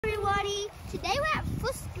Today we're at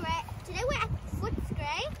Footscray,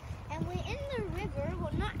 and we're in the river.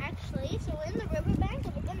 Well, not actually. So we're in the riverbank,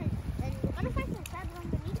 and we're gonna find some crabs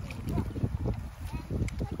underneath the rock. And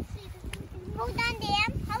let's see if there's anything. Hold on, Dan.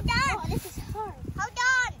 Hold on. Oh, this is hard. Hold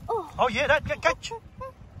on. Oh yeah, that catch. Did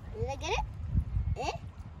I get it? I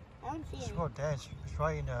don't see it. Oh, Dad's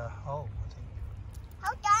right in the hole, I think.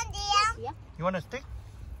 Hold on, Dan. Yeah. You want a stick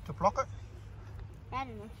to block it? I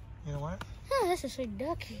don't know. You know what? Oh, this is so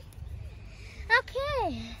ducky.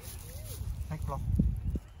 Okay. Next block.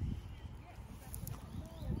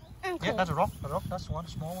 Okay. Yeah, that's a rock. That's one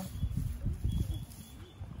small one.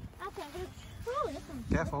 Okay. Oh, this one's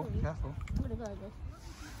Careful, slippery. careful. I'm gonna go like this.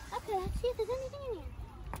 Okay, let's see if there's anything in here.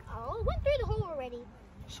 Oh, it went through the hole already.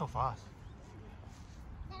 So fast.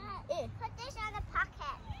 Put this on the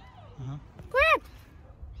pocket. Mm-hmm. Crab!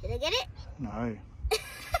 Did I get it? No.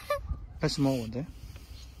 That's a small one there.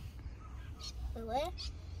 Wait, where?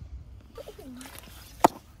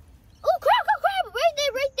 Oh, crab!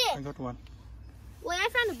 Right there! I got one. Wait, I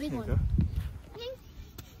found a big There one. you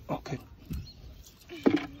go. Okay.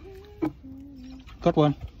 Got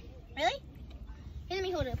one. Really? Here, let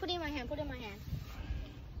me hold it. Put it in my hand.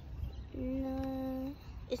 No.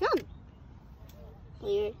 It's not.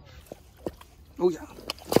 Weird. Oh yeah.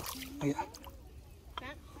 Oh yeah.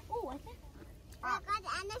 Oh, what's that? I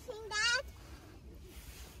got anything that?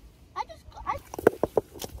 I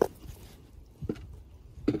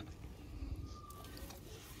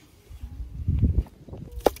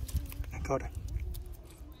got it.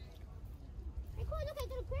 Hey, cool, look, I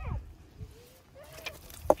got a crab.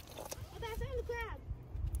 I found the crab.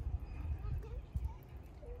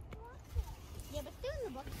 Yeah, but still in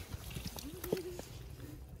the bucket.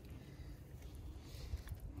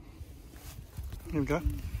 Here we go.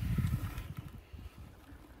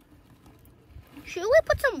 Should we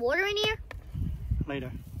put some water in here?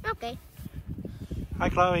 Later. Okay. Hi,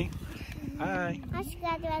 Chloe. Hi. I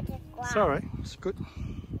scared of the It's alright. It's good. Hey,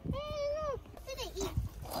 look. What do they eat?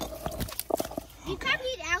 Do crabs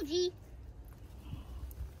eat algae?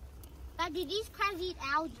 Do these crabs eat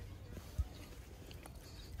algae?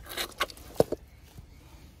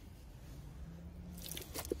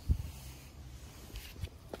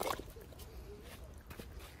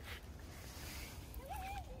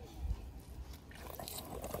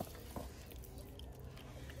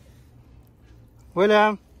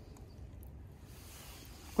 William.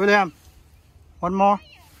 One more.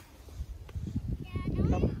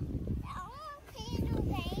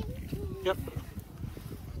 Yep.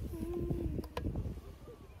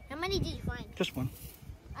 How many did you find? Just one.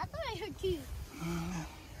 I thought I heard two. No,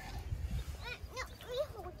 we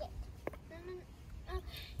hold it. No.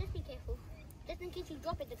 Just be careful. Just in case you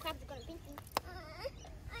drop it, the crabs are going to pinch you.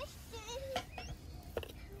 I still...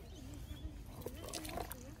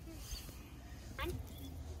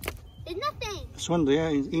 There's nothing. This one there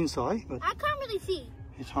is inside, but I can't really see.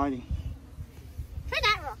 it's hiding. Try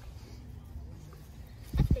that rock.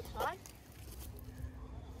 That's a bit hard.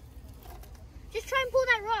 Just try and pull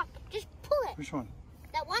that rock. Just pull it. Which one?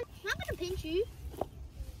 That one. I'm not going to pinch you.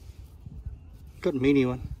 Got a mini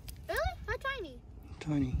one. Really? How tiny?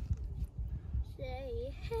 Tiny.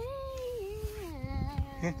 Say hey.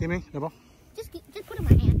 Here, give me the ball. Just put it in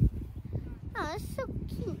my hand. Oh, that's so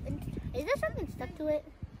cute. And is there something stuck to it?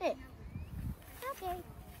 Hey. Okay.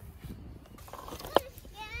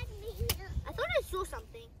 I thought I saw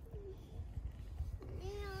something.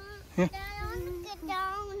 Here. I want to get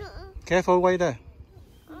down. Careful, way there.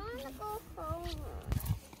 I want to go home.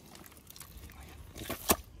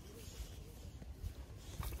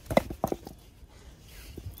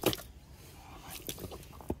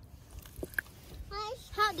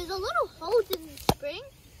 There's a little holes in the spring.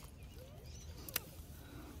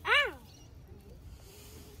 Ow!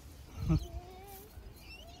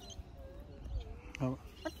 Oh.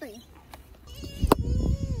 What's for you?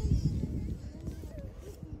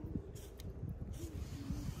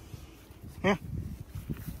 Yeah.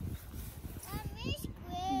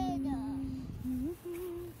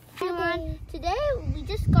 Everyone, today we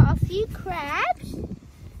just got a few crabs,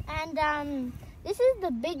 and this is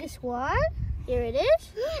the biggest one. Here it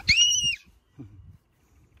is. I'm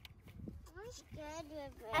scared of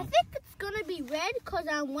it. I think it's gonna be red because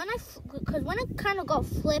when I kind of got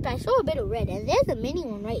flipped, I saw a bit of red, and there's a mini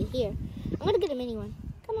one right here. I'm gonna get a mini one.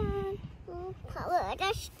 Come on.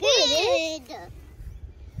 That's Here it is.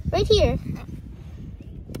 Right here.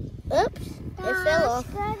 Oops, it fell off.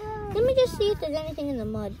 Let me just see if there's anything in the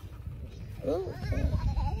mud. Ooh.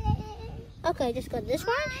 Okay, I just got this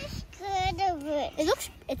one. Scared of it. It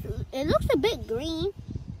looks a bit green,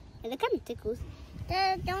 and it kind of tickles.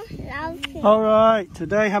 They don't love it. All right.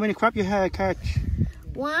 Today, how many crab you had catch?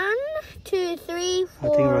 1, 2, 3, I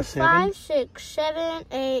think it 4, was 7. 5, 6, 7,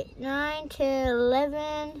 8, 9, 10,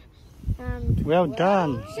 11. Well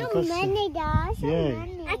done. So Because- many, Dad. So Yeah.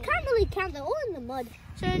 many. I can't really count. They're all in the mud.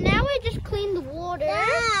 So now we just clean the water.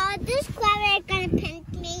 Dad, this crab is gonna pinch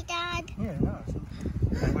me, Dad. Yeah, no.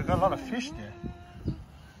 And we've got a lot of fish there.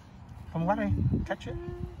 Come on, Waddy, catch it.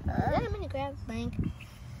 How many crabs, Frank?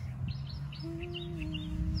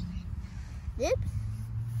 Dip.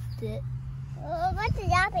 Dip. What's the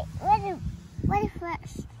rabbit? What is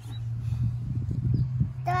first?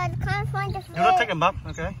 Dad, I can't find the fish. Do not take them up,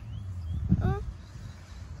 okay?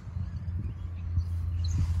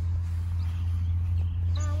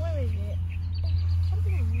 Where is it?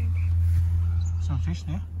 Something I need. Some fish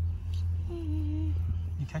there.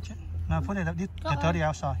 You catch it? No, put it up. The dirty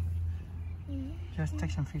outside. Just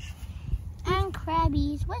take some fish. And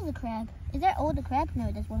crabbies. Where's the crab? Is that all the crab?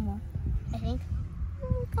 No, there's one more. I think.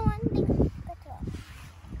 Come on, think.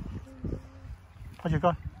 What you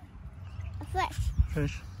got? A fish.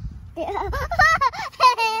 Fish.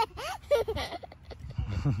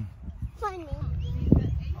 Funny.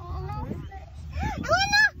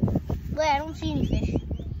 Wait, I don't see any fish.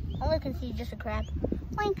 All I can see is just a crab.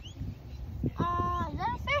 Wink. Is that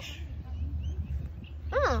a fish?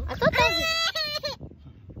 Oh, I thought that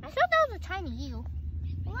was a tiny eel.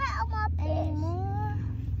 Where are my Any fish? more?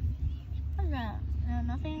 What's that? No,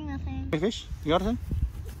 nothing. Hey, fish? You got it?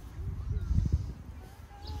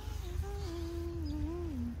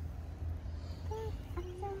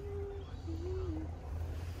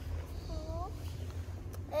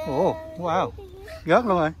 Oh, wow. Gớt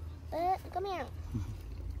luôn rồi. Come here.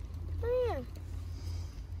 Come here.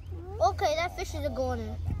 Okay, that fish is a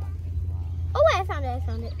goner. Oh wait, I found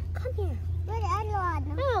it. Come here. Where the other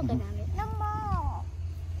one? Oh, okay, found it. No more.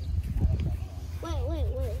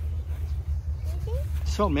 Wait.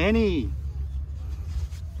 So many.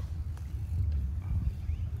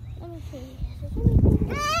 Let me see. Is there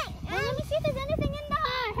anything? Let me see if there's anything in the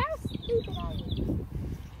house. How stupid are you?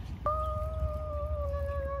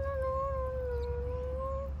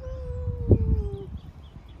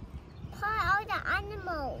 All the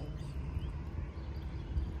animals.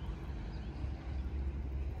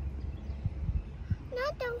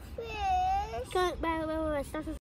 Not the fish. Wait. Stop.